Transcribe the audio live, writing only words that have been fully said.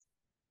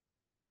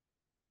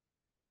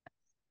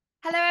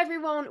Hello,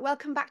 everyone.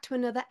 Welcome back to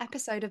another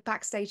episode of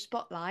Backstage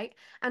Spotlight.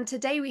 And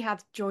today we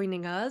have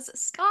joining us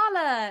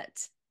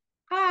Scarlett.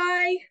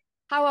 Hi,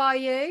 How are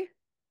you?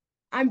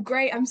 I'm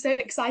great. I'm so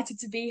excited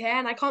to be here,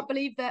 and I can't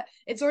believe that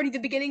it's already the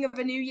beginning of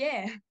a new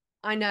year.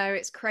 I know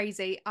it's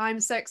crazy. I'm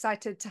so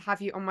excited to have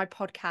you on my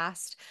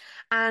podcast.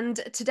 And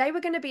today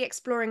we're going to be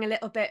exploring a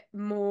little bit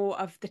more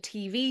of the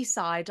TV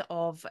side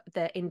of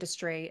the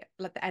industry,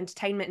 like the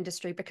entertainment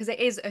industry, because it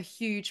is a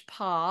huge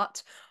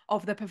part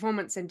of the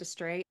performance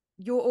industry.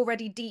 You're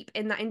already deep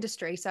in that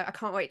industry, so I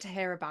can't wait to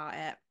hear about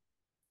it.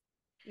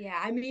 Yeah,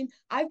 I mean,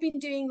 I've been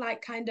doing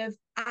like kind of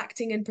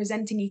acting and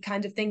presenting-y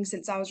kind of things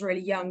since I was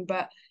really young,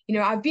 but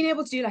I've been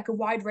able to do like a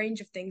wide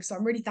range of things, so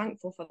I'm really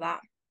thankful for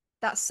that.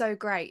 That's so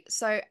great.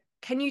 So,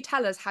 can you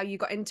tell us how you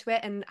got into it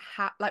and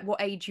how, like,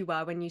 what age you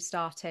were when you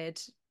started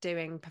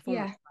doing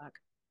performance Yeah. work?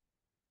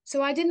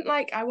 So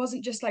I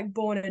wasn't just like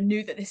born and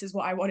knew that this is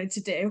what I wanted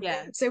to do.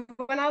 Yeah. So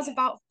when I was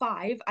about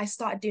 5, I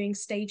started doing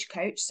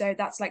stagecoach. So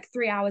that's like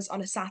 3 hours on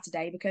a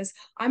Saturday because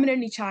I'm an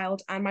only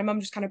child and my mum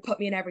just kind of put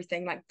me in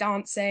everything like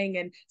dancing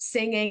and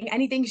singing,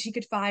 anything she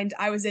could find,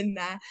 I was in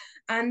there.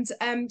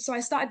 And so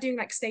I started doing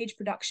like stage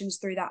productions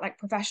through that, like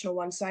professional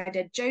ones. So I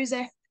did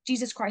Joseph,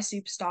 Jesus Christ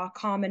Superstar,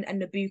 Carmen,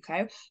 and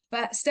Nabucco.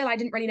 But still, I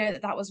didn't really know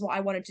that that was what I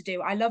wanted to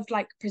do. I loved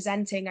like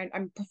presenting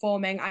and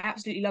performing. I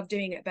absolutely loved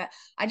doing it, but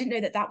I didn't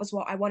know that that was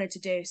what I wanted to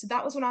do. So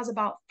that was when I was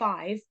about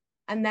 5.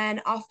 And then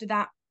after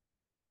that,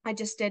 I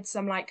just did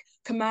some like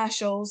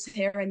commercials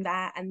here and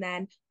there. And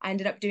then I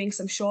ended up doing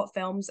some short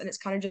films and it's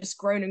kind of just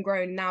grown and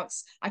grown. Now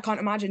I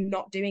can't imagine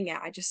not doing it.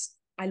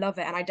 I love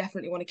it. And I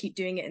definitely want to keep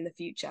doing it in the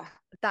future.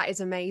 That is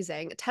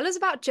amazing. Tell us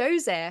about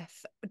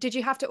Joseph. Did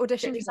you have to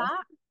audition for Joseph.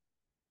 that?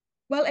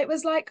 Well, it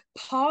was like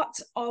part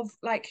of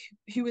like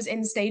who was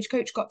in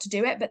Stagecoach got to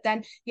do it, but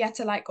then you had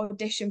to like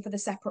audition for the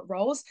separate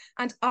roles.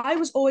 And I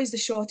was always the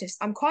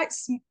shortest. I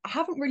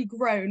haven't really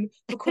grown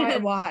for quite a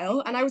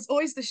while, and I was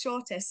always the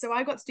shortest. So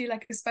I got to do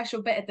like a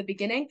special bit at the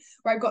beginning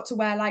where I got to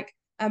wear like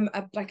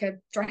a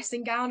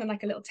dressing gown and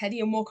like a little teddy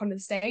and walk onto the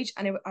stage.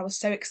 And I was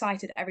so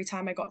excited every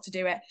time I got to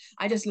do it.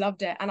 I just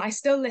loved it, and I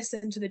still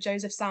listen to the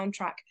Joseph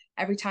soundtrack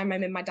every time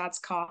I'm in my dad's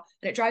car,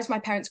 and it drives my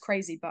parents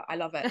crazy, but I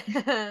love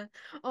it.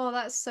 Oh,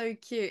 that's so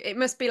cute. It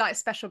must be like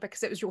special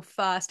because it was your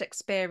first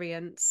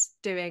experience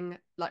doing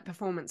like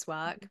performance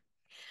work.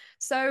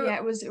 So, Yeah,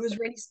 it was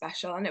really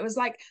special. And it was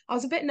like I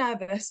was a bit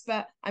nervous,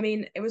 but I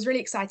mean it was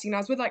really exciting. I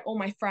was with like all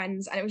my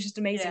friends and it was just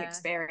an amazing yeah.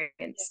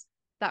 experience.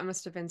 That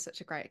must have been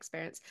such a great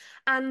experience.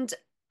 And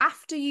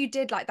after you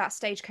did like that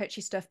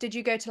stagecoachy stuff, did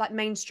you go to like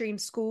mainstream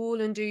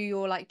school and do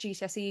your like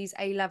GCSEs,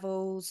 A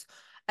levels?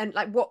 And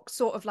like what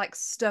sort of like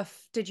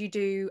stuff did you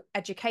do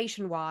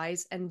education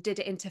wise? And did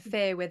it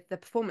interfere with the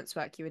performance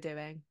work you were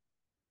doing?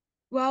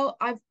 Well,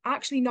 I've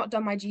actually not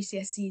done my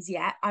GCSEs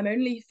yet. I'm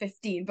only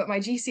 15, but my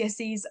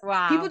GCSEs,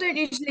 Wow. people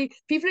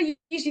are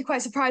usually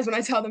quite surprised when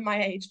I tell them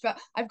my age, but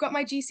I've got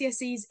my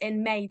GCSEs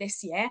in May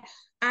this year.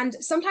 And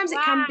sometimes it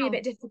can be a Wow.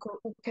 bit difficult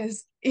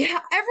because, yeah,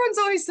 everyone's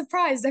always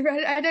surprised.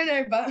 I don't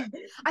know, but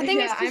I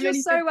think it's yeah, because I'm you're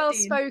only so well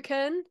 15.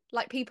 spoken.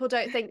 Like people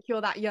don't think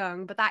you're that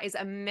young, but that is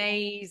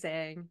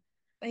amazing.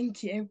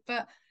 Thank you.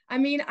 But I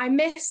mean, I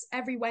miss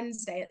every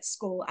Wednesday at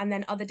school and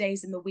then other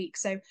days in the week.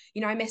 So,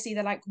 I miss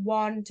either like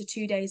 1 to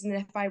 2 days. And then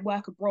if I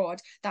work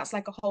abroad, that's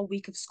like a whole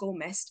week of school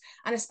missed.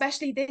 And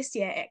especially this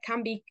year, it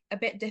can be a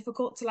bit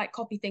difficult to like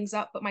copy things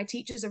up, but my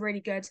teachers are really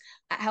good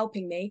at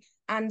helping me.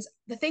 And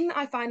the thing that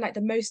I find like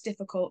the most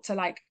difficult to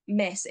like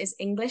miss is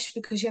English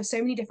because you have so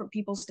many different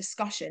people's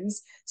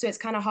discussions. So it's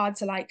kind of hard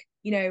to like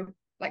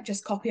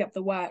just copy up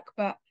the work.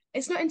 But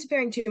it's not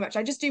interfering too much.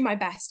 I just do my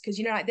best because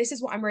like this is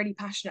what I'm really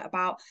passionate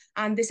about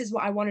and this is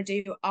what I want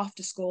to do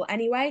after school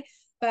anyway.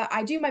 But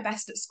I do my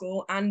best at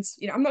school and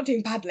I'm not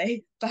doing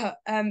badly, but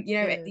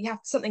Good.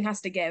 something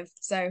has to give.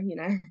 So.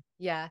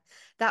 Yeah,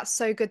 that's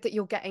so good that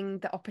you're getting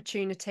the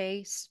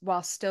opportunity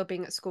while still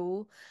being at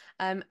school.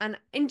 And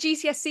in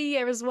GCSE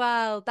year as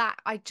well. That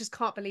I just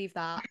can't believe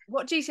that.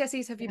 What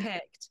GCSEs have you Yeah.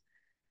 picked?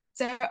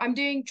 So I'm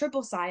doing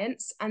triple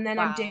science and then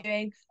I'm Wow.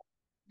 doing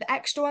the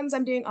extra ones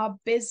I'm doing are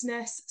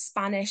business,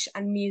 Spanish,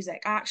 and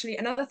music.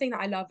 Another thing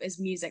that I love is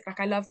music. I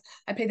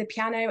play the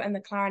piano and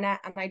the clarinet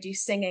and I do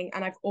singing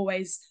and I've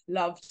always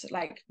loved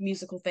like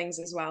musical things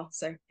as well.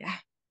 So yeah.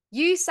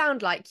 You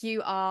sound like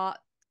you are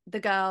the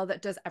girl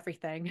that does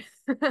everything.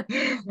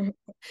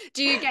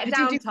 Do you get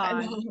I do quite a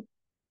downtime? lot.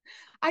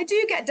 I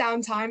do get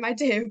downtime. I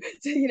do.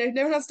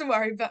 No one has to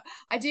worry, but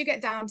I do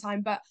get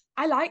downtime. But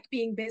I like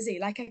being busy.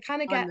 Like I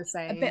kind of I'm get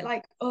the a bit same.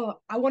 like, oh,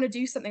 I want to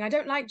do something. I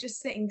don't like just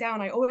sitting down.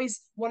 I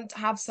always want to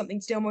have something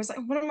to do. I'm always like,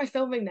 what am I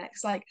filming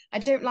next? Like I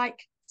don't like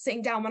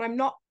sitting down when I'm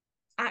not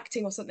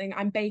acting or something.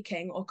 I'm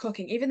baking or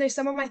cooking, even though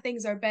some of my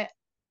things are a bit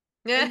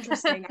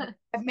interesting.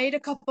 I've made a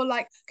couple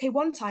like okay,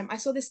 one time I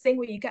saw this thing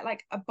where you get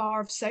like a bar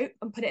of soap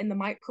and put it in the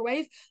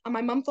microwave, and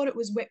my mum thought it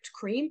was whipped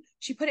cream.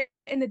 She put it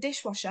in the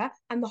dishwasher,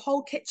 and the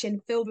whole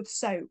kitchen filled with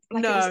soap,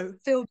 like it was No.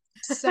 filled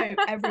with soap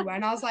everywhere.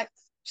 And I was like,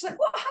 she's like,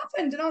 what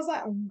happened? And I was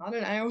like, I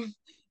don't know,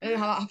 I don't know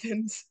how that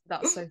happened.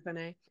 That's so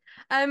funny.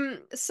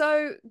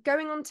 So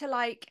going on to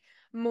like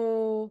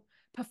more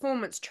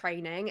performance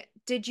training,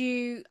 did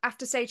you,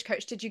 after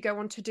Stagecoach, did you go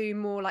on to do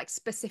more like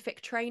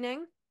specific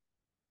training?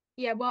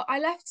 Yeah, well, I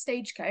left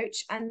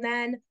Stagecoach and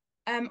then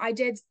I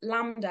did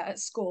Lambda at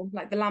school,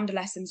 like the Lambda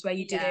lessons where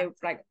you Yeah. do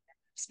like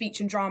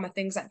speech and drama,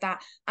 things like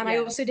that. And I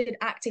Yeah. also did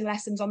acting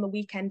lessons on the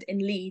weekend in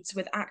Leeds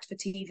with Act for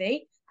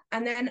TV.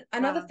 And then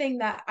another Wow. thing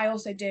that I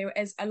also do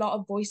is a lot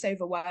of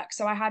voiceover work.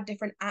 So I had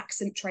different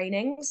accent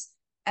trainings.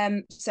 So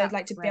I'd That's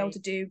like to be able great. to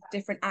do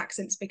different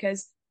accents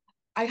because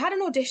I had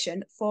an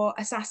audition for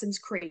Assassin's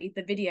Creed,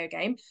 the video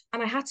game,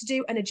 and I had to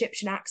do an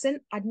Egyptian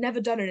accent. I'd never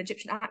done an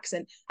Egyptian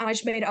accent, and I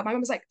just made it up. My mum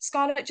was like,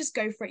 "Scarlett, just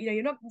go for it. You know,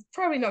 you're not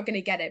probably not going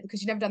to get it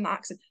because you've never done the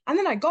accent." And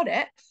then I got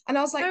it, and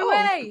I was like, No "Oh,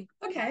 way.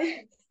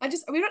 okay."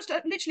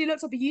 Literally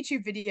looked up a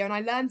YouTube video and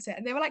I learned it,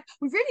 and they were like,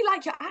 "We really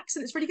like your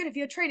accent. It's really good if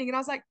you're training." And I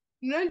was like,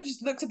 "No,"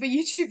 just looked up a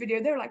YouTube video.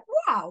 And they were like,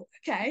 "Wow,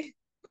 okay."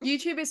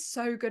 YouTube is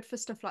so good for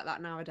stuff like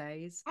that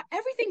nowadays.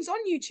 Everything's on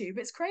YouTube.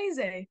 It's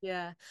crazy.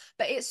 Yeah.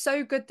 But it's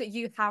so good that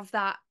you have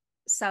that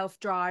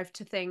self-drive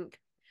to think,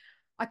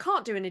 I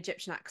can't do an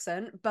Egyptian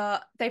accent,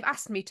 but they've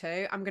asked me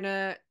to. I'm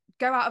gonna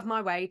go out of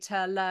my way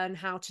to learn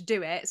how to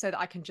do it so that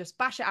I can just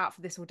bash it out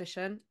for this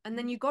audition. And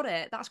then you got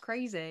it. That's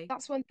crazy.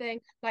 That's one thing.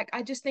 Like,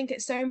 I just think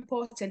it's so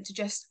important to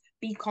just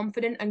be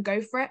confident and go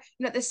for it.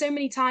 You know, there's so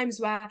many times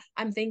where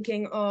I'm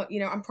thinking, oh, you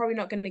know, I'm probably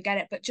not going to get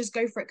it, but just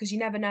go for it because you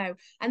never know.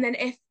 And then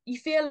if you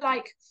feel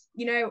like,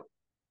 you know,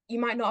 you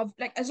might not have,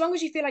 like, as long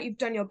as you feel like you've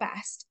done your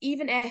best,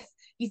 even if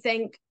you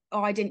think,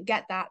 oh, I didn't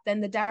get that, then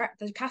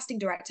the casting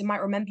director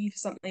might remember you for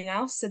something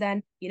else. So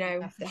then, you know,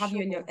 Yeah, for they have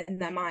you sure. in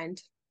their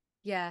mind.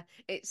 Yeah,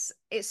 it's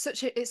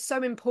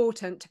so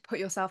important to put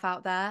yourself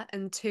out there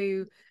and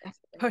to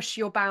Definitely. push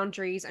your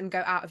boundaries and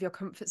go out of your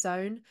comfort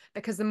zone,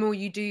 because the more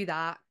you do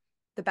that,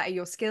 the better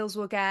your skills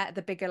will get,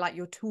 the bigger like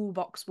your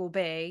toolbox will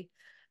be.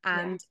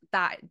 Yeah. And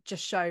that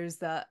just shows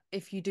that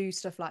if you do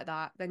stuff like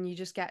that, then you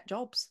just get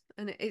jobs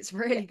and it's Yeah.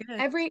 really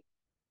good.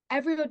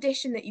 Every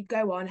audition that you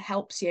go on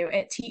helps you.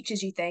 It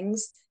teaches you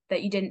things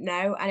that you didn't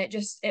know, and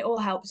it all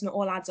helps and it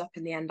all adds up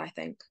in the end, I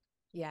think.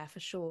 Yeah,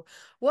 for sure.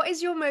 What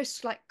is your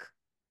most like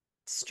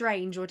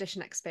strange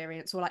audition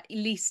experience or like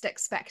least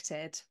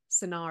expected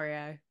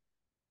scenario?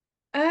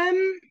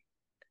 Um,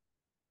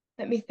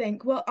 Let me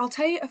think. Well, I'll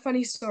tell you a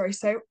funny story.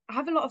 So I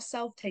have a lot of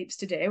self tapes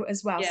to do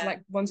as well. So Yeah.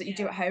 like ones that you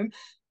do at home.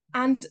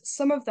 And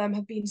some of them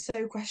have been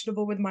so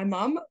questionable with my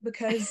mum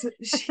because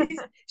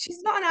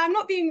she's not I'm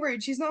not being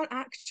rude, she's not an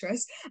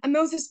actress. And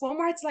there was this one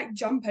where I had to like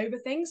jump over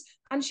things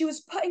and she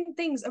was putting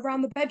things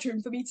around the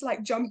bedroom for me to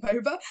like jump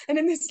over. And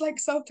in this like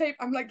self-tape,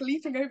 I'm like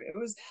leaping over. It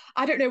was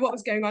I don't know what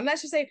was going on.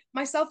 Let's just say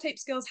my self-tape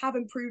skills have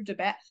improved a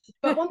bit.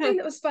 But one thing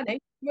that was funny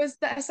was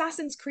the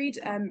Assassin's Creed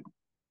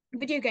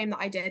video game that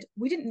I did,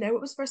 we didn't know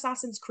it was for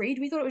Assassin's Creed.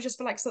 We thought it was just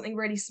for like something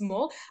really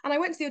small. And I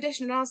went to the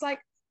audition and I was like,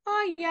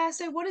 oh yeah,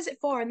 so what is it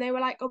for? And they were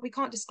like, oh, we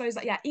can't disclose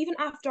that yet. Even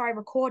after I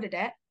recorded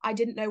it, I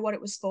didn't know what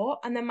it was for.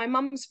 And then my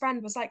mum's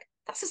friend was like,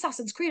 that's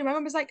Assassin's Creed. And my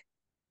mum was like,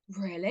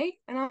 really?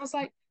 And I was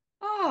like,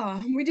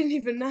 oh, we didn't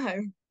even know.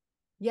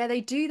 Yeah,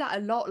 they do that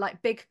a lot,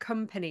 like big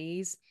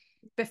companies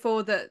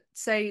before that,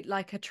 say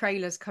like a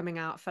trailer's coming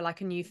out for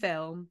like a new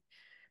film.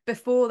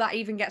 Before that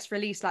even gets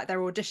released, like they're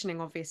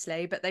auditioning,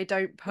 obviously, but they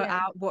don't put Yeah,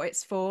 out what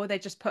it's for. They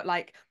just put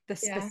like the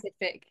yeah.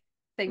 specific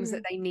things that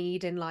Mm-hmm. they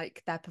need in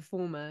like their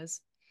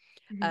performers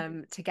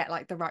Mm-hmm. to get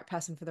like the right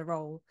person for the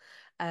role.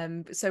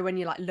 So when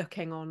you're like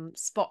looking on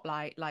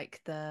Spotlight,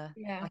 Yeah,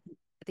 like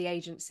the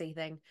agency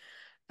thing,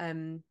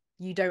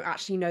 you don't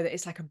actually know that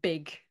it's like a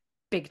big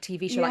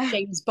TV show like yeah,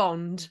 James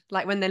Bond,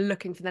 like when they're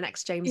looking for the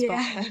next James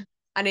Bond yeah.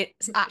 and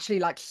it's actually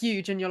like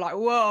huge and you're like,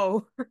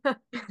 whoa.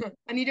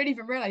 And you don't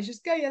even realize,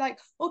 just go, you're like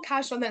all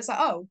casual, and then it's like,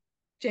 oh,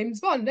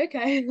 James Bond,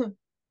 okay.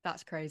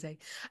 That's crazy.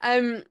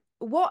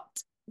 What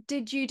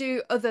did you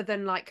do other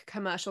than like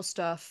commercial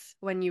stuff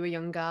when you were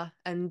younger?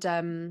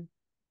 And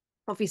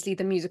obviously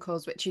the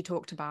musicals which you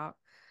talked about.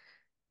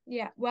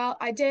 Yeah, well,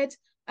 I did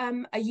a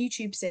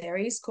YouTube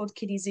series called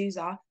Kitty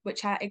Zooza,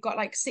 which it got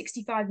like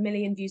 65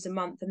 million views a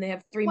month, and they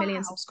have 3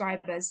 million Wow.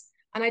 subscribers.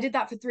 And I did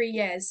that for 3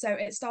 years. So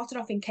it started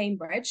off in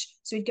Cambridge.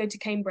 So we'd go to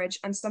Cambridge,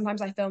 and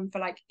sometimes I filmed for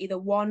like either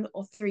 1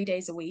 or 3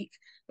 days a week,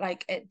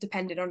 like it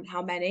depended on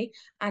how many.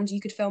 And you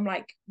could film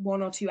like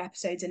 1 or 2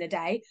 episodes in a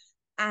day.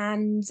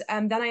 And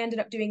then I ended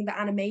up doing the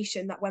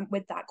animation that went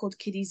with that called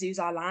Kiddie Zoo's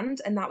Our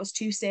Land, and that was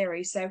 2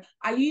 series. So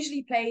I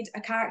usually played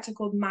a character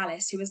called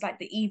Malice, who was like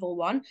the evil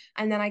one,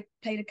 and then I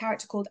played a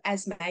character called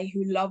Esme,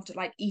 who loved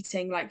like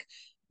eating like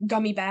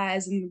gummy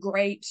bears and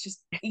grapes,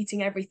 just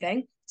eating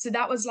everything. So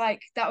that was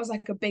like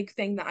a big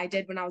thing that I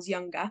did when I was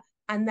younger.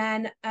 And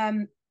then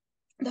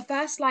the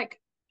first like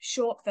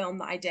short film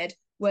that I did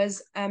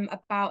was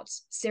about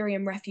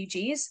Syrian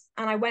refugees,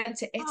 and I went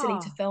to Italy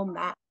to Oh, film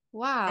that,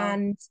 wow.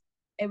 and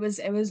it was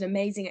an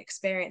amazing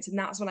experience, and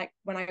that's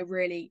when I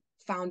really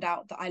found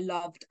out that I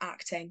loved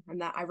acting and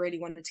that I really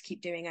wanted to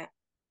keep doing it.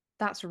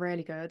 That's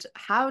really good.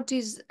 How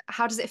does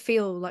it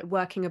feel like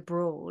working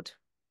abroad?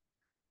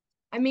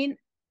 I mean,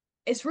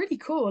 it's really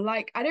cool.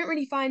 Like, I don't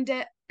really find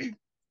it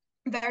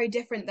very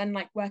different than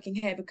like working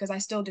here because I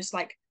still just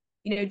like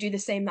do the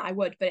same that I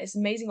would, but it's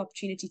an amazing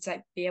opportunity to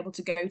like be able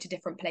to go to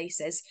different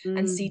places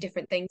and see Mm.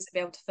 different things to be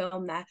able to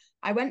film there.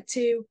 I went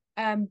to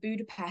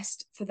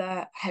Budapest for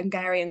the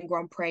Hungarian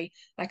Grand Prix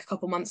like a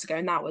couple months ago,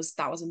 and that was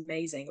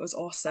amazing. It was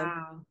awesome.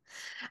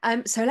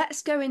 Wow. So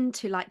let's go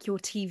into like your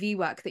TV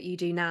work that you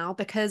do now,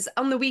 because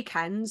on the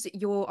weekends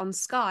you're on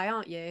Sky,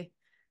 aren't you?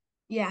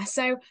 Yeah,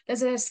 so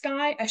there's a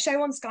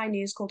show on Sky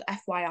News called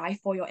FYI,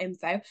 for your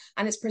info,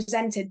 and it's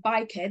presented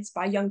by kids,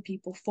 by young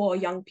people, for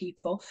young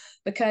people,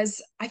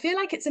 because I feel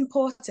like it's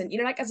important,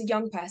 like as a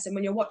young person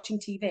when you're watching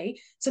TV,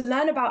 to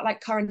learn about like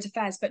current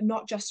affairs, but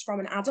not just from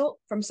an adult,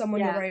 from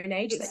someone Yeah. your own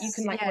age that you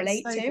can like It's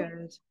relate so to.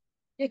 good.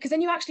 Yeah, because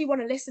then you actually want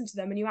to listen to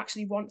them and you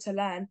actually want to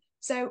learn.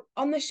 So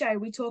on the show,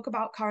 we talk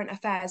about current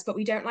affairs, but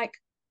we don't like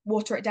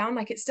water it down.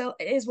 Like it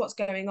is what's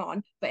going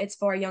on, but it's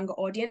for a younger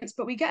audience.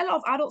 But we get a lot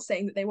of adults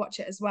saying that they watch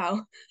it as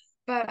well.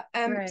 But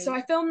so I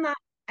Great. film that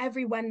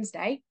every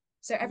Wednesday.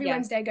 So every Yeah.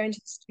 Wednesday I go into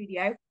the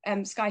studio,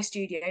 Sky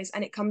Studios,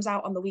 and it comes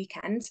out on the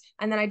weekend.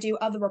 And then I do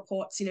other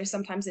reports,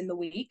 sometimes in the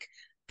week.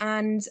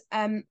 And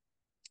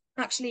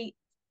actually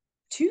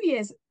 2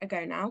 years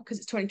ago now, because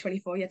it's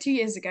 2024, yeah, 2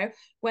 years ago,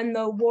 when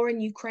the war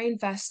in Ukraine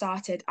first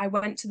started, I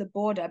went to the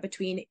border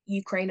between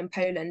Ukraine and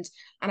Poland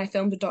and I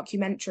filmed a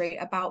documentary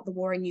about the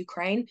war in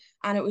Ukraine.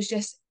 And it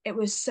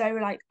was so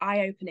like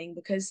eye-opening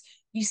because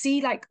you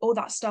see like all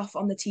that stuff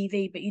on the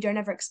TV, but you don't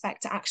ever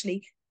expect to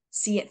actually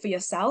see it for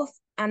yourself.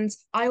 And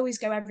I always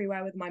go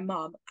everywhere with my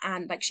mum,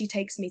 and like she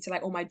takes me to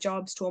like all my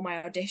jobs, to all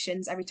my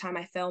auditions every time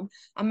I film.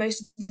 And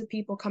most of the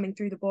people coming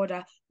through the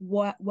border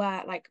were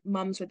like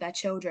mums with their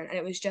children, and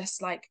it was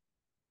just like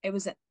it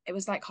was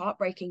like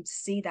heartbreaking to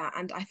see that.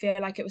 And I feel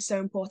like it was so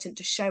important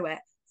to show it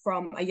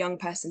from a young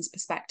person's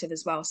perspective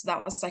as well. So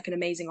that was like an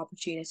amazing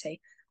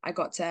opportunity I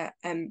got to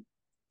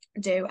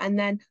do. And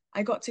then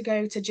I got to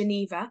go to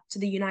Geneva, to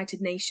the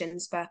United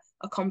Nations, for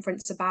a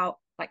conference about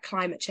like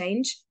climate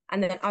change.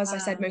 And then, as I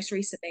said, Wow. most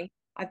recently,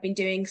 I've been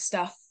doing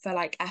stuff for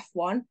like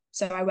F1.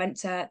 So I went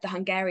to the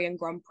Hungarian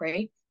Grand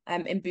Prix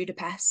in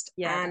Budapest,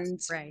 Yeah, that's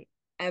and great.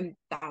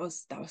 that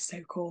was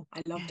so cool.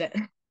 I loved it.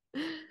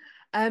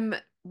 Um,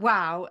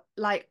 wow,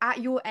 like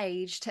at your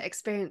age to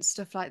experience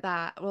stuff like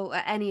that, well,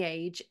 at any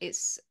age,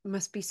 it's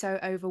must be so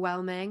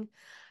overwhelming.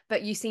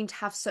 But you seem to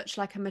have such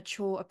like a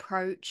mature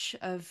approach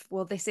of,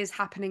 well, this is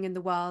happening in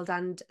the world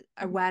and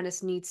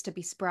awareness needs to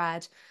be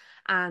spread.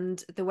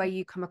 And the way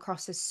you come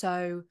across is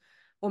so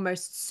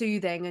almost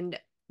soothing, and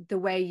the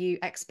way you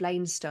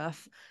explain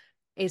stuff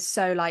is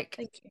so like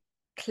Thank you.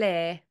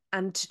 clear.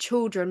 And to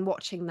children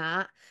watching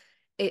that,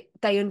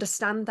 they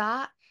understand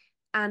that.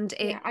 And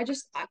Yeah,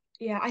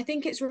 it I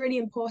think it's really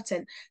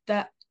important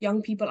that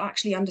young people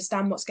actually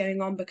understand what's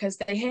going on, because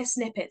they hear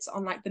snippets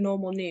on like the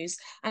normal news,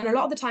 and a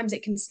lot of the times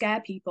it can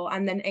scare people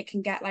and then it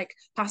can get like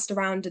passed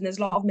around and there's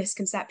a lot of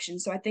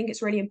misconceptions. So I think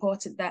it's really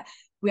important that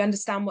we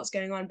understand what's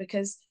going on,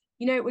 because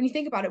when you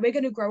think about it, we're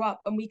going to grow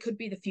up and we could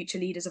be the future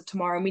leaders of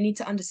tomorrow, and we need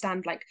to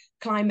understand like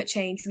climate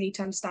change. We need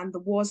to understand the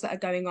wars that are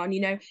going on.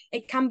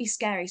 It can be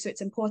scary, so it's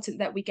important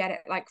that we get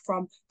it like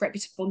from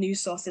reputable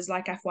news sources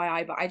like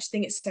FYI. But I just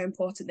think it's so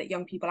important that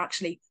young people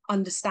actually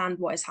understand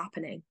what is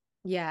happening.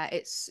 Yeah,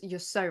 you're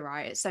so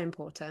right. It's so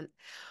important.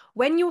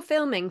 When you're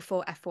filming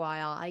for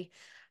FYI,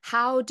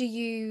 how do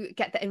you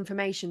get the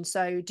information?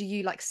 So do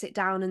you like sit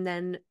down and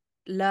then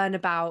learn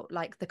about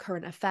like the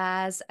current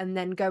affairs and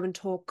then go and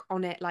talk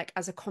on it like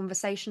as a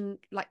conversation,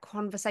 like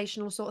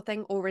conversational sort of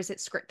thing, or is it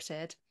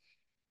scripted?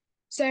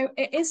 So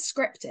it is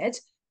scripted,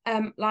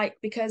 like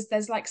because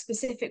there's like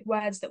specific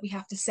words that we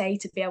have to say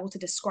to be able to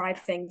describe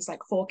things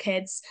like for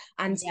kids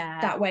and Yeah.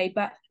 that way.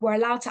 But we're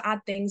allowed to add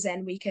things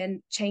in. We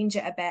can change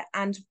it a bit.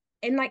 And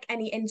in like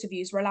any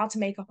interviews, we're allowed to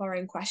make up our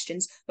own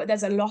questions, but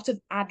there's a lot of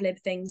ad lib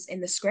things in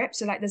the script.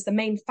 So like there's the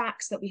main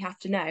facts that we have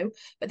to know,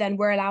 but then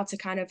we're allowed to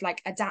kind of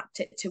like adapt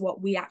it to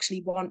what we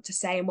actually want to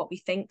say and what we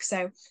think.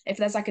 So if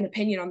there's like an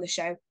opinion on the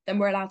show, then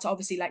we're allowed to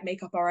obviously like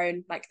make up our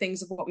own like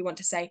things of what we want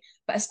to say.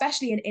 But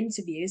especially in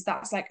interviews,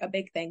 that's like a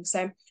big thing.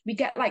 So we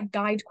get like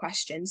guide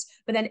questions,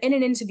 but then in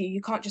an interview,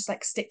 you can't just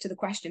like stick to the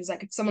questions.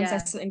 Like if someone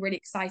says Yeah. something really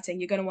exciting,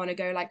 you're going to want to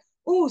go like,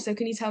 oh, so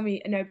can you tell me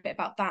a bit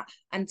about that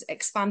and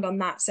expand on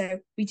that? So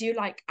we do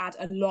like add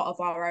a lot of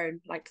our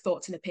own like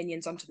thoughts and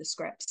opinions onto the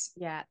scripts.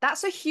 Yeah.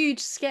 That's a huge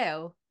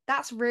skill.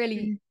 That's really,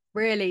 Mm.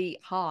 really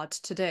hard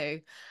to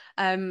do.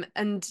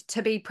 And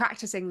to be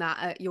practicing that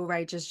at your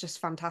age is just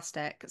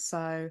fantastic.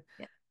 So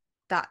Yeah.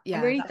 I'm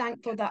yeah, really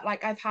thankful that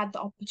like I've had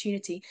the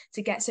opportunity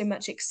to get so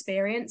much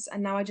experience,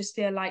 and now I just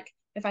feel like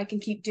if I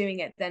can keep doing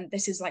it, then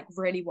this is like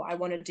really what I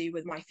want to do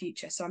with my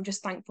future. So I'm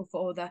just thankful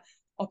for all the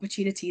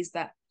opportunities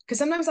that, because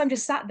sometimes I'm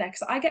just sat there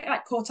because I get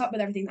like caught up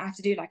with everything I have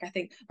to do. Like I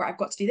think, right, I've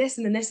got to do this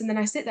and then this, and then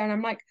I sit there and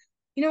I'm like,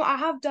 I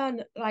have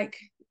done like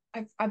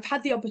I've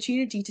had the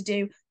opportunity to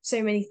do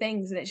so many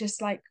things, and it's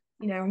just like,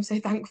 I'm so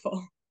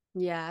thankful.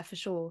 yeah, for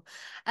sure.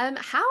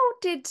 How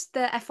did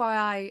the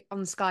FYI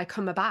on Sky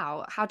come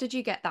about? How did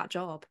you get that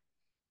job?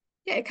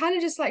 Yeah, it kind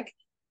of just like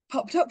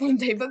popped up one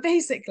day. But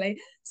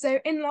basically, so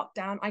in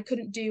lockdown, I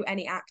couldn't do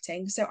any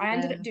acting. So I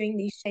ended up Yeah. doing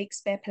these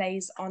Shakespeare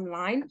plays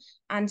online.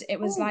 And it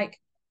was Oh, like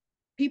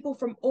people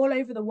from all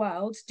over the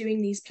world doing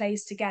these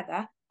plays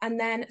together. And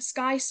then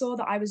Sky saw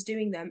that I was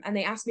doing them and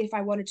they asked me if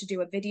I wanted to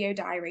do a video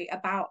diary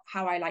about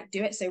how I like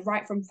do it. So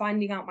right from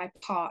finding out my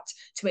part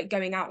to it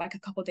going out like a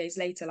couple of days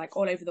later, like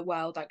all over the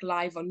world, like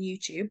live on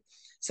YouTube.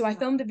 So I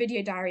filmed a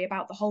video diary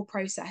about the whole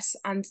process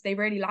and they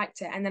really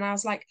liked it. And then I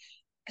was like,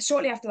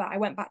 shortly after that, I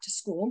went back to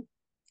school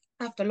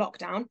after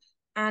lockdown.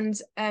 And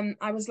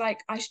I was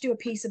like, I should do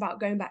a piece about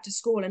going back to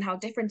school and how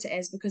different it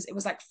is because it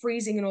was like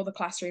freezing in all the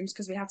classrooms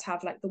because we had to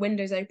have like the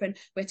windows open,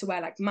 we had to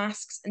wear like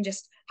masks and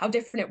just how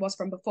different it was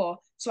from before.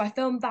 So I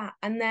filmed that.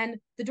 And then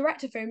the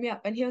director phoned me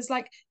up and he was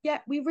like, yeah,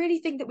 we really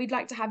think that we'd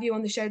like to have you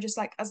on the show just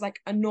like as like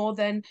a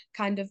northern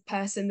kind of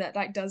person that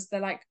like does the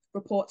like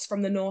reports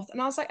from the north.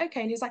 And I was like,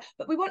 okay. And he's like,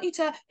 but we want you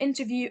to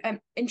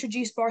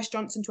introduce Boris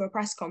Johnson to a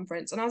press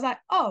conference. And I was like,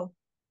 oh,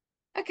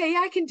 okay,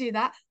 yeah, I can do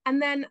that.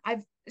 And then I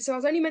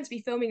was only meant to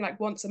be filming like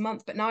once a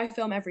month, but now I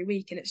film every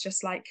week, and it's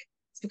just like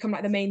it's become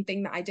like the main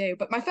thing that I do.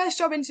 But my first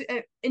job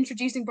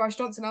introducing Boris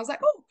Johnson, I was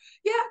like, oh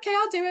yeah, okay,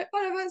 I'll do it.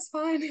 Whatever, it's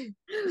fine.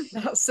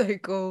 That's so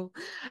cool.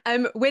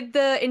 With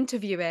the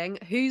interviewing,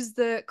 who's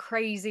the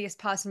craziest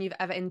person you've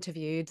ever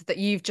interviewed that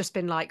you've just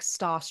been like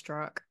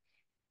starstruck?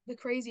 The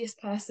craziest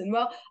person.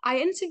 Well, I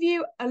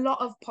interview a lot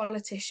of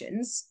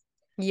politicians,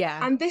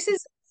 Yeah, and this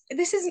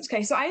isn't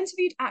okay. So I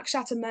interviewed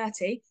Akshata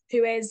Murthy,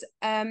 who is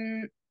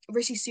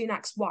Rishi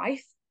Sunak's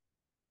wife,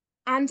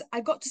 and I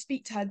got to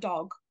speak to her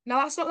dog. Now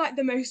that's not like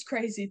the most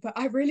crazy, but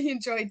I really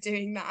enjoyed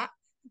doing that.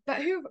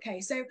 But who?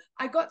 Okay, so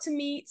I got to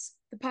meet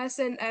the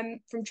person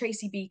from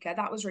Tracy Beaker.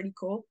 That was really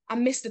cool.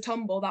 And Mr.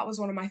 Tumble, that was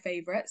one of my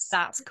favorites.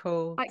 that's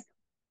cool. Like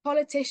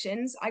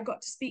politicians, I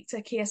got to speak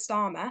to Keir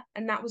Starmer,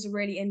 and that was a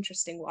really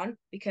interesting one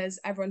because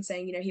everyone's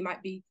saying, you know, he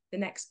might be the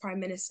next prime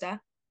minister.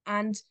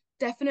 And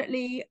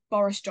definitely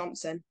Boris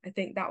Johnson. I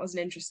think that was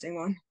an interesting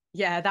one.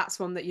 Yeah, that's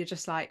one that you're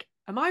just like,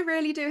 am I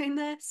really doing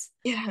this?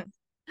 Yeah.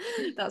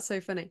 That's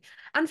so funny.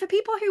 And for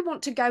people who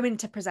want to go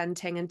into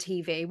presenting and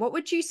TV, what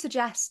would you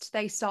suggest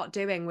they start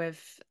doing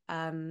with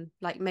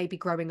like maybe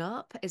growing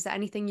up? Is there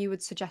anything you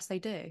would suggest they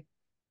do?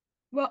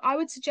 Well, I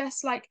would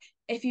suggest like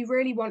if you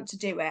really want to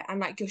do it and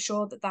like you're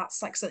sure that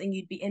that's like something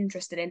you'd be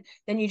interested in,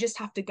 then you just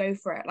have to go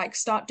for it. Like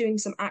start doing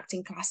some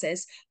acting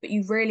classes, but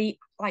you really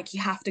like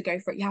you have to go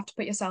for it. You have to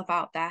put yourself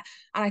out there.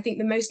 And I think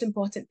the most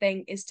important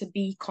thing is to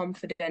be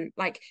confident.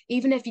 Like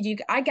even if you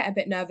do, I get a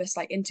bit nervous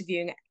like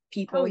interviewing Oh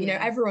people, you know,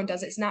 yeah. everyone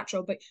does, it's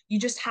natural, but you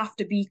just have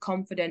to be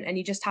confident and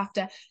you just have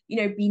to, you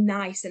know, be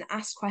nice and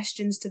ask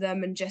questions to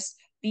them and just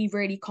be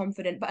really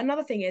confident. But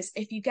another thing is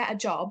if you get a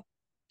job,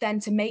 then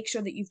to make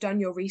sure that you've done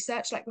your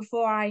research. Like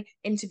before I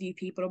interview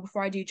people or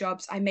before I do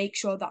jobs, I make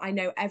sure that I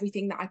know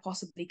everything that I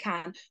possibly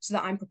can so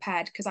that I'm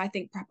prepared because I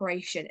think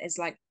preparation is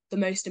like the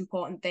most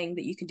important thing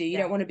that you can do. You Yeah.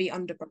 don't want to be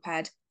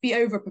underprepared, be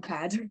over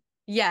prepared.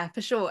 Yeah,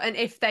 for sure. And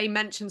if they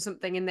mention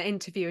something in the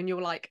interview and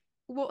you're like,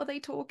 what are they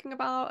talking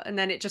about? And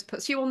then it just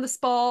puts you on the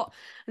spot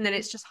and then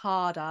it's just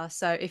harder.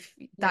 So if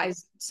that Yeah.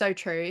 is so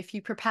true, if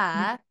you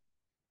prepare,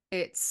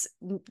 it's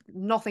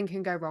nothing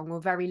can go wrong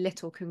or very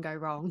little can go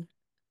wrong.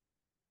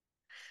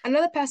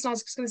 Another person I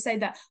was just going to say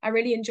that I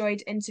really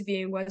enjoyed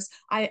interviewing was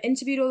I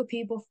interviewed all the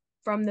people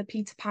from the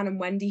Peter Pan and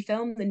Wendy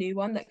film, the new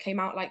one that came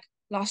out like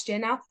last year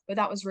now, but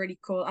that was really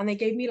cool. And they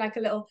gave me like a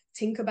little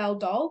Tinkerbell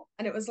doll,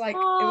 and it was like it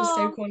was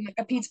so Oh, cool, like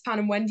a Peter Pan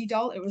and Wendy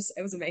doll. It was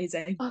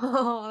amazing.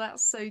 oh,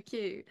 that's so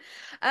cute.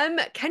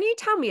 Can you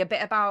tell me a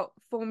bit about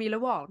Formula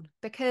One?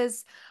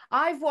 Because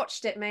I've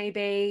watched it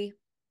maybe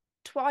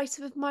twice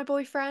with my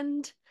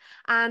boyfriend,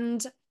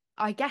 and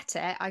I get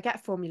it. I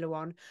get Formula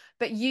One,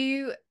 but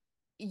you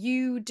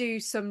do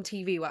some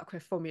TV work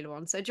with Formula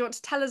One. So do you want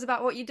to tell us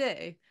about what you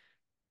do?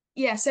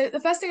 Yeah, so the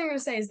first thing I'm going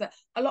to say is that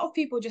a lot of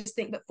people just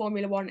think that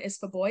Formula One is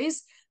for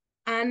boys.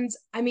 And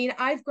I mean,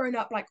 I've grown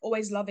up like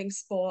always loving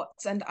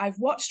sports and I've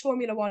watched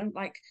Formula One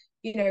like,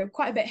 you know,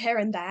 quite a bit here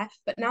and there.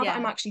 But now that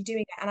I'm Yeah. actually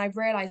doing it and I've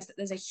realized that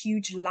there's a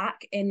huge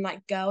lack in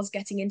like girls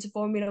getting into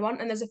Formula One.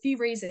 And there's a few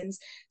reasons.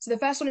 So the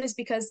first one is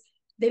because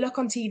they look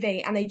on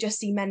TV and they just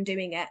see men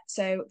doing it.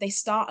 So they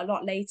start a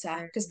lot later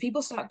because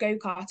people start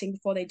go-karting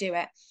before they do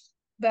it.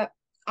 But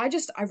I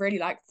really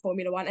like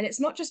Formula One. And it's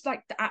not just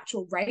like the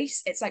actual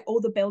race, it's like all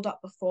the build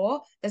up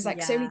before. There's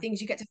like so many Yeah.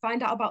 things you get to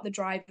find out about the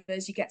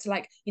drivers. You get to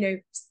like, you know,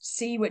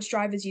 see which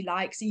drivers you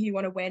like, see who you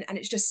want to win. And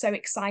it's just so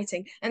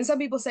exciting. And some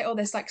people say, oh,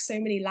 there's like so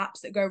many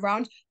laps that go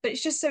around, but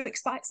it's just so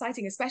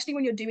exciting, especially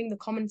when you're doing the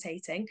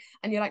commentating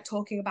and you're like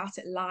talking about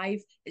it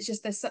live. It's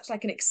just there's such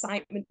like an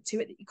excitement to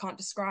it that you can't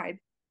describe.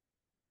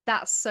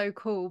 That's so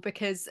cool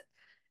because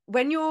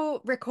when you're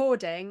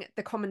recording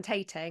the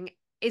commentating,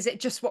 is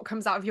it just what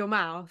comes out of your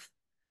mouth?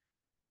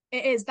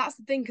 It is. That's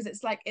the thing because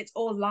it's like it's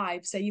all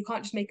live, so you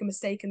can't just make a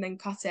mistake and then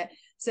cut it.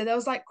 So there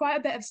was like quite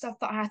a bit of stuff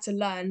that I had to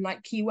learn,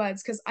 like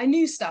keywords, because I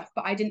knew stuff,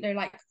 but I didn't know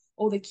like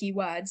all the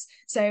keywords.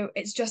 So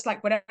it's just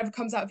like whatever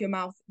comes out of your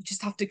mouth, you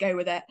just have to go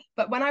with it.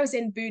 But when I was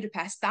in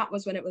Budapest, that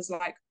was when it was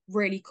like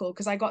really cool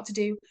because I got to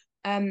do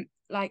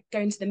like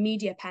going to the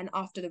media pen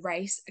after the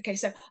race. Okay,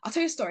 so I'll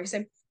tell you a story.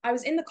 So I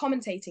was in the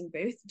commentating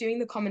booth doing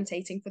the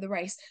commentating for the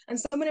race, and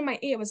someone in my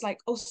ear was like,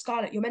 "Oh,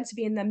 Scarlett, you're meant to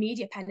be in the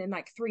media pen in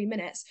like 3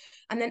 minutes."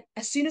 And then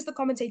as soon as the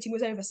commentating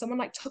was over, someone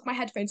like took my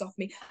headphones off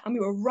me, and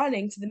we were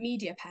running to the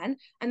media pen.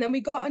 And then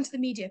we got into the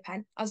media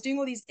pen. I was doing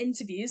all these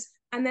interviews,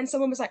 and then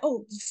someone was like,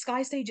 "Oh,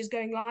 Sky Stage is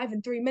going live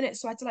in 3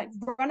 minutes." So I had to like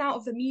run out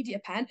of the media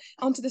pen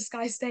onto the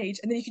Sky Stage,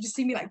 and then you could just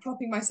see me like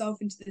plopping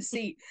myself into the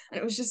seat, and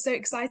it was just so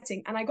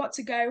exciting. And I got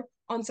to go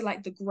onto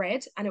like the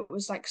grid, and it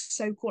was like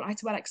so cool. I had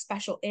to wear like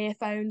special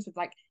earphones with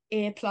like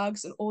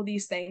earplugs and all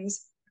these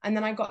things. And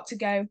then I got to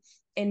go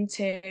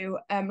into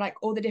like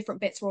all the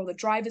different bits where all the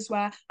drivers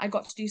were. I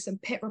got to do some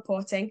pit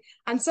reporting,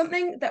 and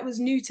something that was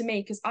new to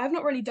me because I've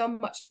not really done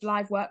much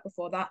live work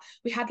before that.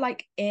 We had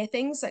like ear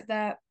things, like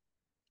the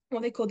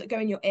what they called that go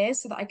in your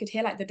ears so that I could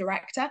hear like the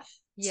director.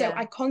 So Yeah.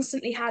 I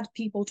constantly had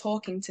people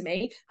talking to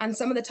me, and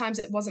some of the times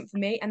it wasn't for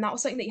me. And that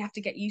was something that you have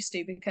to get used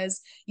to,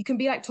 because you can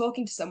be like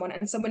talking to someone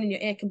and someone in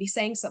your ear can be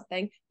saying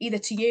something either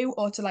to you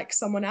or to like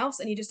someone else.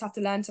 And you just have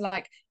to learn to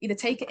like either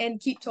take it in,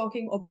 keep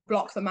talking, or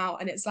block them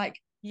out. And it's like,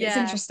 it's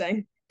Yeah.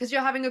 interesting. Because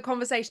you're having a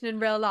conversation in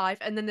real life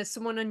and then there's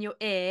someone on your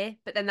ear,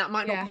 but then that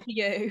might not be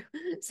Yeah. for you.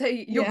 So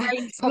your Yeah.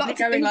 brain's It's a probably lot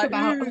to going think like,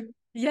 about. ooh,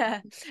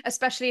 yeah.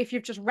 Especially if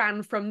you've just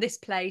ran from this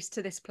place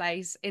to this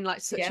place in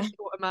like such a Yeah.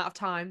 short amount of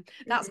time.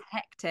 That's Mhm.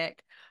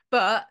 hectic,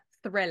 but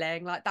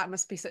thrilling. Like that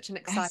must be such an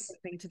Yes. exciting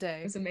It thing to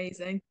do. was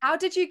amazing. How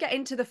did you get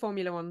into the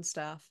Formula One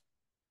stuff?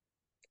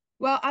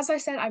 Well, as I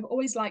said, I've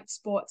always liked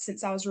sports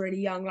since I was really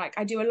young. Like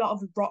I do a lot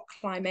of rock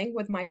climbing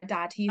with my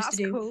dad. He used to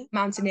That's do cool.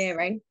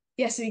 mountaineering.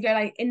 Yeah, so we go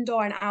like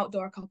indoor and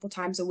outdoor a couple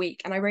times a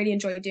week, and I really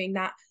enjoy doing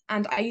that.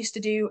 And I used to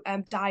do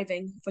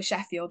diving for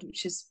Sheffield,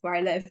 which is where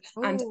I live,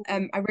 and Oh,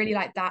 I really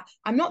like that.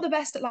 I'm not the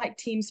best at like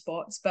team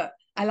sports, but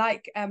I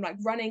like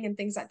running and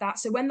things like that.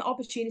 So when the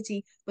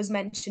opportunity was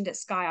mentioned at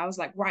Sky, I was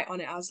like right on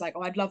it. I was like,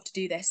 oh, I'd love to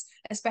do this,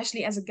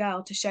 especially as a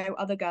girl, to show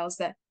other girls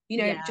that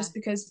yeah. just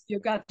because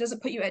your girl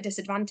doesn't put you at a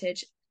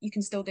disadvantage, you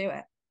can still do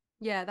it.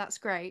 Yeah, that's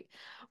great.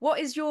 What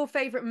is your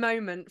favorite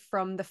moment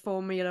from the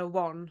Formula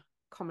One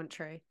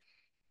commentary?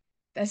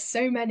 There's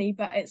so many,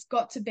 but it's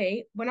got to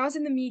be when I was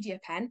in the media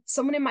pen,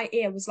 someone in my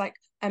ear was like,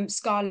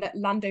 Scarlett,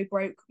 Lando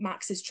broke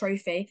Max's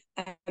trophy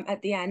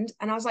at the end.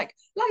 And I was like,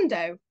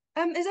 Lando,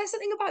 is there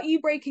something about you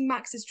breaking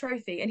Max's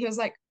trophy? And he was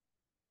like,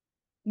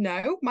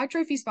 no, my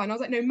trophy's fine. I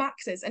was like, no,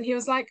 Max's. And he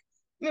was like,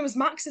 it was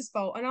Max's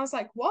fault. And I was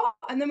like, what?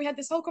 And then we had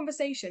this whole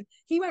conversation.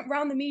 He went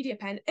round the media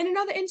pen. In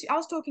another interview, I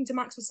was talking to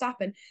Max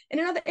Verstappen. In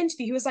another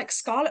interview, he was like,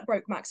 Scarlett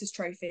broke Max's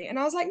trophy. And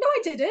I was like, no, I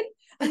didn't.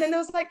 And then there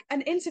was like an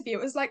interview.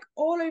 It was like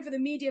all over the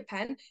media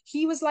pen.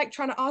 He was like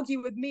trying to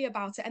argue with me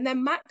about it. And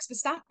then Max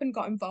Verstappen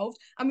got involved.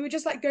 And we were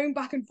just like going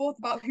back and forth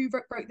about who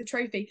broke the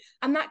trophy.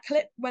 And that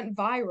clip went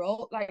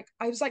viral. Like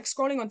I was like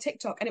scrolling on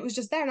TikTok and it was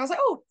just there. And I was like,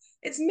 oh,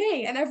 it's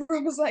me. And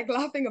everyone was like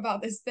laughing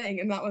about this thing.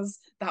 And that was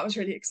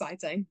really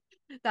exciting.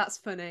 That's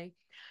funny.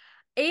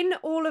 In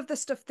all of the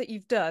stuff that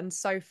you've done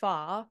so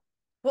far,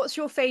 what's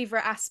your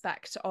favorite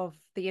aspect of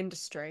the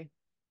industry?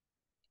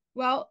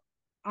 Well,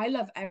 I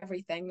love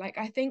everything. Like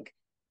I think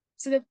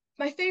so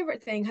my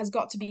favorite thing has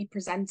got to be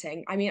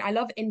presenting. I mean, I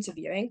love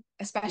interviewing,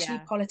 especially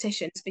Yeah.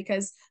 politicians,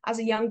 because as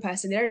a young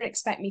person, they don't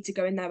expect me to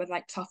go in there with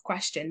like tough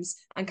questions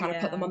and kind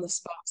of put them Yeah. on the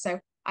spot.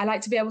 So I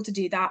like to be able to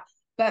do that.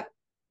 But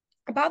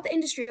about the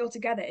industry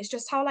altogether, it's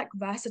just how like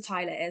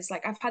versatile it is.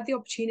 Like I've had the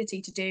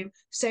opportunity to do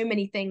so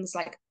many things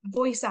like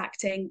voice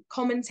acting,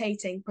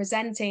 commentating,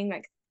 presenting,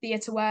 like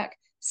theatre work,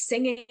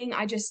 singing.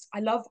 I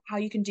love how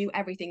you can do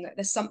everything. Like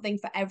there's something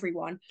for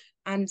everyone.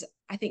 And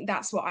I think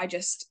that's what I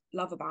just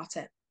love about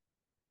it.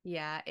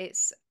 Yeah,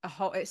 it's a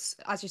whole, it's,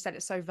 as you said,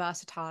 it's so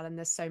versatile and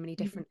there's so many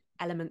different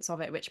elements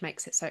of it, which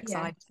makes it so Yeah.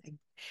 exciting.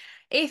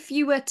 If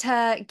you were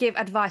to give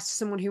advice to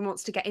someone who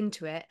wants to get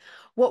into it,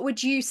 what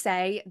would you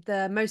say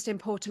the most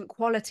important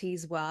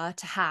qualities were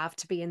to have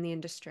to be in the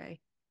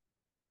industry?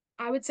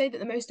 I would say that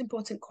the most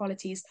important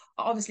qualities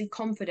are obviously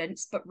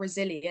confidence, but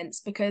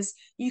resilience, because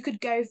you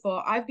could go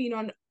for, I've been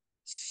on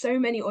so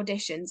many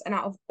auditions, and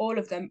out of all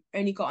of them,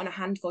 only got on a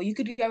handful. You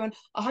could go on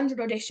 100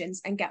 auditions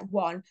and get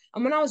one.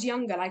 And when I was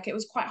younger, like it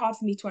was quite hard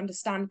for me to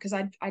understand because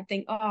I'd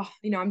think, oh,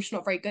 I'm just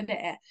not very good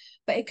at it.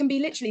 But it can be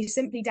literally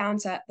simply down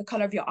to the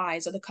color of your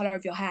eyes or the color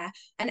of your hair.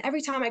 And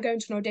every time I go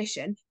into an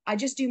audition, I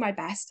just do my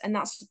best. And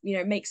that's,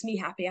 makes me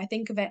happy. I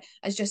think of it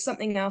as just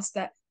something else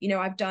that,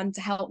 I've done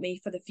to help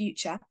me for the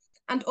future.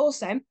 And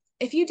also,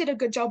 if you did a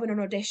good job in an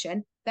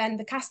audition, then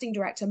the casting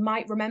director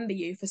might remember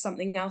you for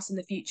something else in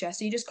the future.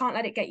 So you just can't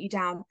let it get you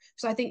down.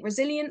 So I think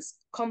resilience,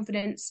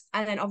 confidence,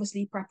 and then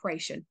obviously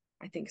preparation,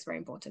 I think is very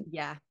important.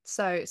 Yeah,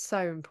 so so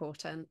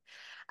important.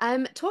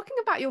 Talking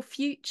about your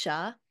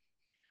future,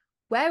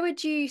 where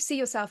would you see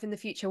yourself in the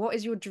future? What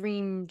is your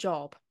dream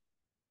job?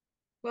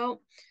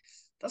 Well,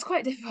 that's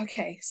quite difficult.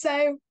 Okay.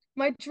 So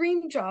my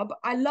dream job,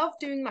 I love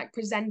doing like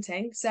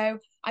presenting. So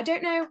I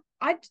don't know.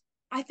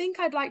 I think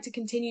I'd like to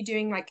continue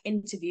doing like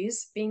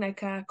interviews, being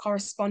like a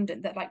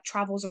correspondent that like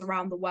travels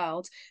around the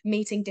world,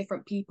 meeting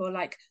different people,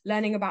 like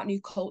learning about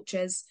new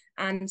cultures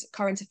and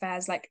current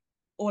affairs, like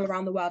all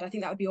around the world. I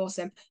think that would be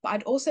awesome. But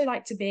I'd also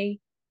like to be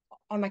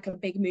on like a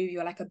big movie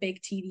or like a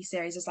big TV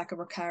series as like a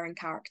recurring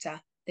character.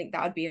 I think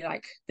that would be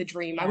like the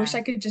dream. I wish Yeah.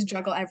 I could just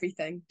juggle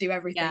everything, do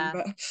everything, Yeah.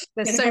 but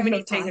There's I don't so have many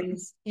enough time.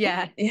 things.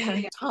 Yeah.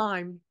 Yeah.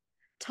 Time.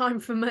 Time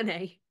for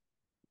money.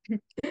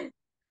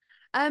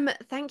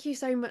 Thank you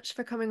so much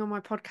for coming on my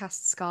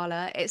podcast,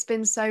 Scarlett. It's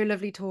been so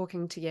lovely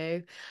talking to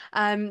you.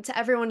 To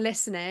everyone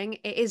listening,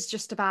 it is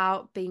just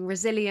about being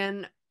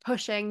resilient,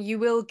 pushing. You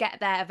will get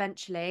there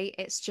eventually.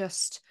 It's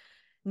just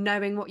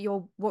knowing what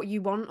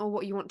you want or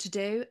what you want to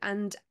do.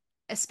 And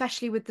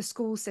especially with the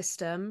school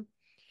system,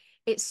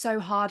 it's so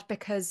hard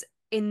because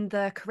in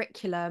the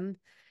curriculum,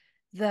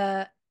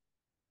 the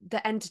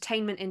the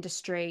entertainment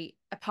industry,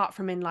 apart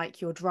from in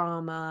like your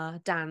drama,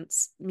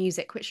 dance,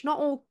 music, which not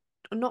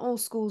all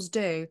schools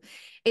do,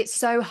 it's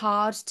so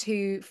hard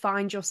to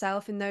find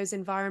yourself in those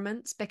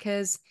environments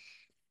because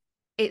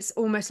it's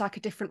almost like a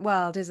different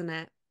world, isn't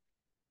it?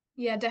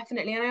 Yeah,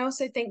 definitely. And I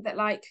also think that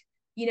like,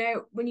 you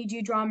know, when you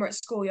do drama at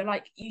school, you're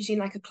like usually in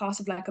like a class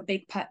of like a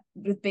big pet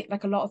with big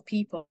like a lot of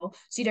people.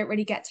 So you don't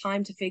really get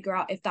time to figure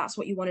out if that's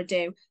what you want to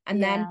do.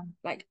 And then Yeah.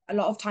 like a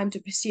lot of time to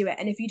pursue it.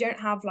 And if you don't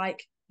have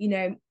like, you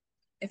know,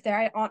 if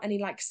there aren't any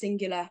like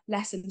singular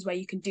lessons where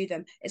you can do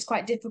them, it's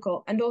quite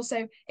difficult. And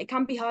also it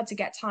can be hard to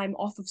get time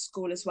off of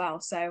school as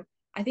well. So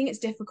I think it's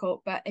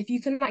difficult, but if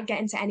you can like get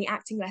into any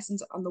acting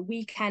lessons on the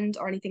weekend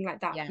or anything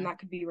like that, then Yeah. that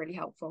could be really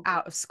helpful.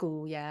 Out of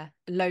school, yeah.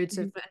 Loads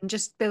of Mhm. and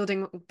just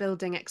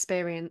building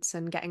experience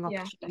and getting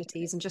Yeah, opportunities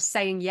definitely. and just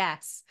saying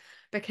yes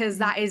because Mhm.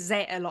 that is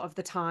it a lot of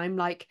the time.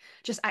 Like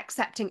just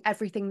accepting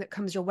everything that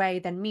comes your way,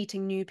 then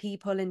meeting new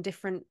people in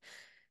different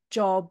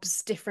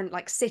jobs, different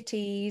like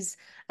cities,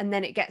 and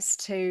then it gets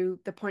to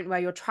the point where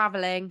you're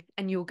traveling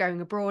and you're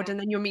going abroad Yeah. and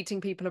then you're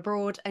meeting people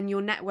abroad and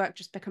your network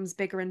just becomes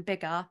bigger and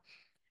bigger.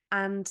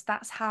 And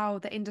that's how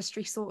the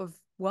industry sort of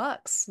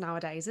works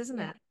nowadays, isn't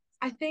Yeah. it?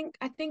 I think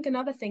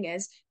another thing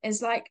is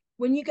like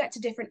when you get to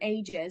different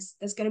ages,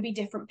 there's going to be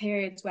different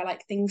periods where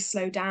like things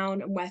slow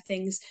down and where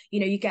things,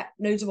 you know, you get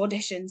loads of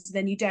auditions,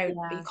 then you don't,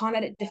 but you Yeah. can't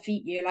let it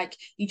defeat you. Like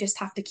you just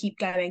have to keep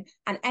going.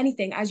 And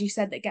anything, as you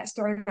said, that gets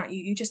thrown at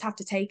you, you just have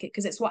to take it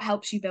because it's what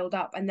helps you build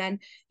up. And then,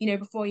 you know,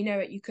 before you know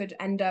it, you could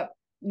end up,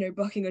 you know,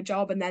 booking a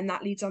job and then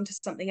that leads on to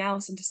something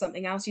else and to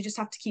something else. You just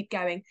have to keep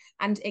going.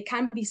 And it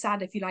can be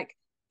sad if you like,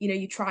 you know,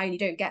 you try and you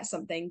don't get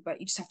something, but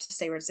you just have to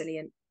stay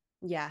resilient.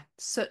 Yeah,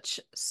 such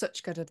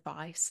good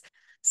advice.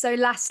 So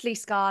lastly,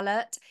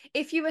 Scarlett,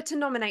 if you were to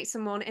nominate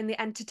someone in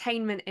the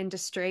entertainment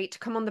industry to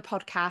come on the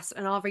podcast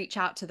and I'll reach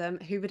out to them,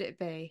 who would it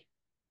be?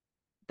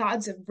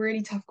 That's a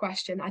really tough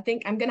question. I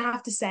think I'm gonna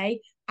have to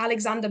say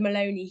Alexander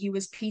Maloney. He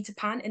was Peter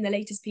Pan in the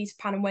latest Peter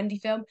Pan and Wendy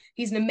film.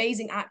 He's an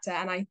amazing actor,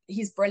 and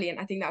he's brilliant.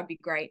 I think that would be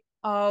great.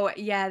 Oh,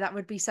 yeah, that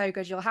would be so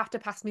good. You'll have to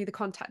pass me the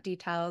contact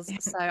details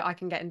so I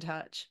can get in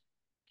touch.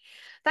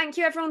 Thank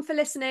you everyone for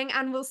listening,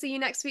 and we'll see you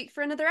next week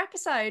for another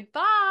episode.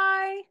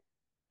 Bye.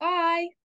 Bye.